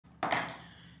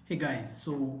Hey guys,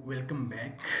 so welcome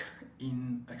back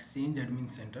in Exchange Admin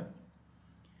Center.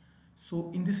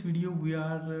 So in this video we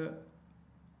are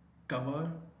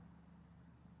cover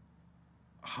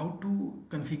how to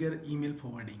configure email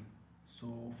forwarding.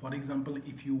 So for example,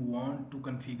 if you want to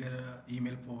configure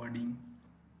email forwarding,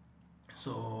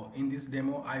 so in this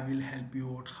demo I will help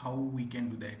you out how we can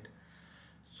do that.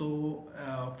 So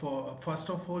for first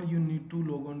of all, you need to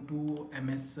log on to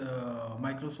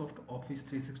Microsoft Office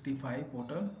 365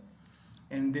 portal,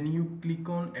 and then you click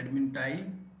on admin tile,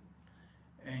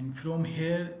 and from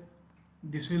here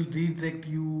this will redirect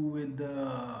you with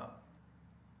the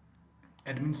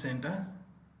admin center.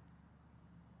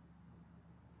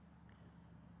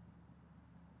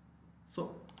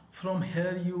 So from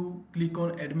here you click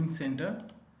on admin center,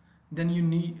 then you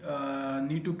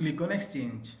need to click on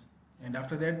exchange, and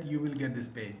after that you will get this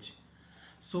page.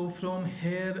 So from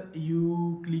here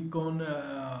you click on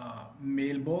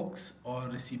mailbox or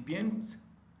recipients,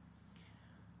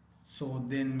 so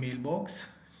then mailbox.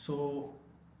 So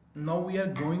now we are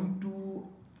going to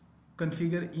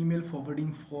configure email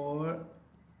forwarding for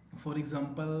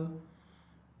example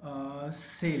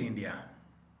Sale India,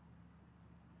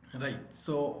 right?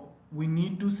 So we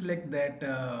need to select that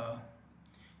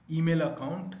email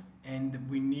account, and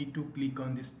we need to click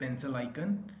on this pencil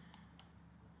icon.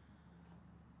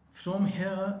 From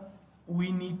here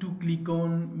we need to click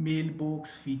on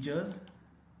mailbox features,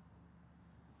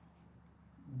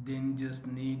 then just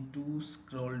need to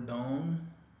scroll down.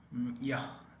 Yeah,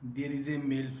 there is a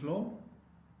mail flow.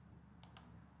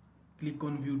 Click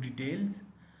on view details,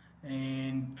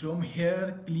 and from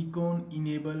here click on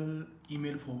enable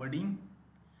email forwarding.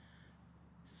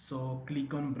 So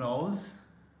click on browse.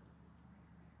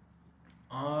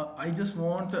 I just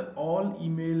want all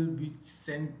email which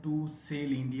sent to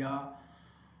Sale India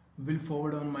will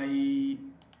forward on my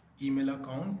email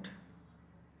account.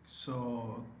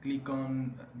 So click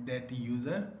on that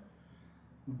user,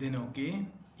 then okay.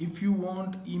 If you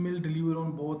want email deliver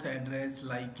on both address,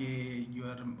 like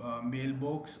your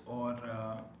mailbox or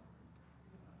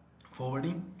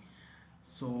forwarding,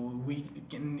 so we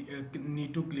can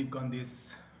need to click on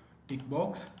this tick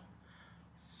box.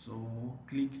 So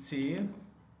click save,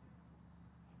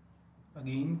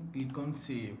 again click on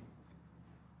save.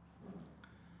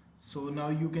 So now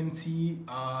you can see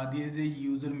there is a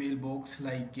user mailbox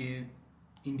like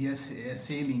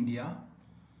Sale India.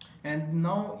 And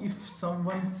now if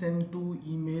someone send to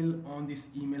email on this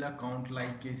email account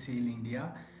like Sale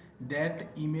India, that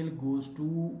email goes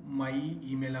to my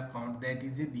email account, that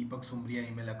is a Deepak Sumbriya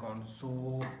email account.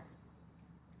 So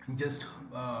just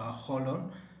hold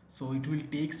on, so it will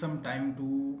take some time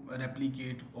to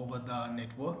replicate over the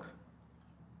network.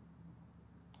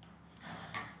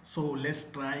 So let's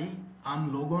try.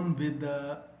 I'm log on with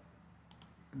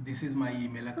this is my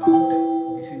email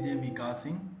account, this is a Vikas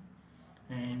Singh,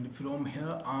 and from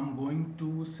here I'm going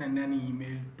to send an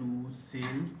email to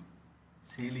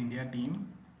Sale India team.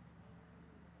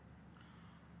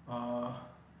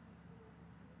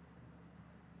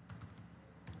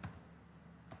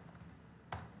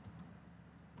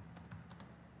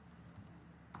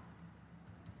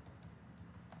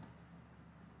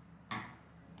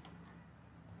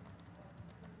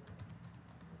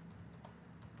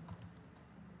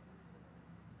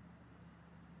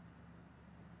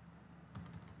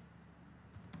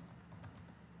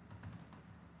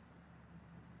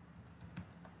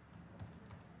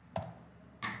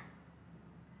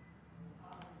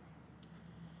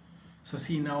 So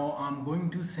see, now I'm going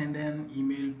to send an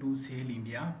email to Sale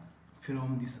India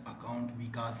from this account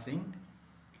Vikas Singh,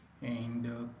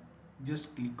 and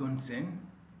just click on send.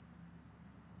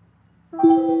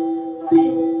 See,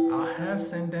 I have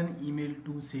sent an email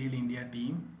to Sale India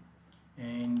team,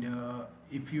 and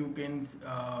if you can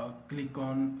click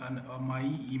on my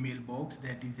email box,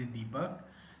 that is a Deepak.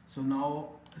 So now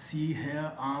see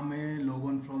here I'm a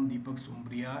logon from Deepak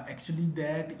Sumbriya. Actually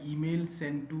that email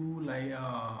sent to like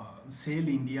Sale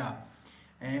India,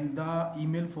 and the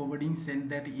email forwarding sent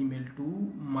that email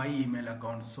to my email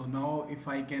account. So now if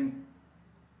I can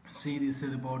see this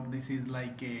report, this is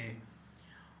like a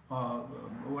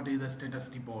what is the status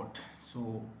report.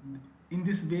 So in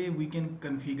this way we can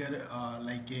configure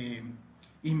like a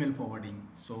email forwarding.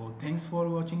 So thanks for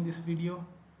watching this video,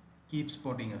 keep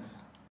supporting us.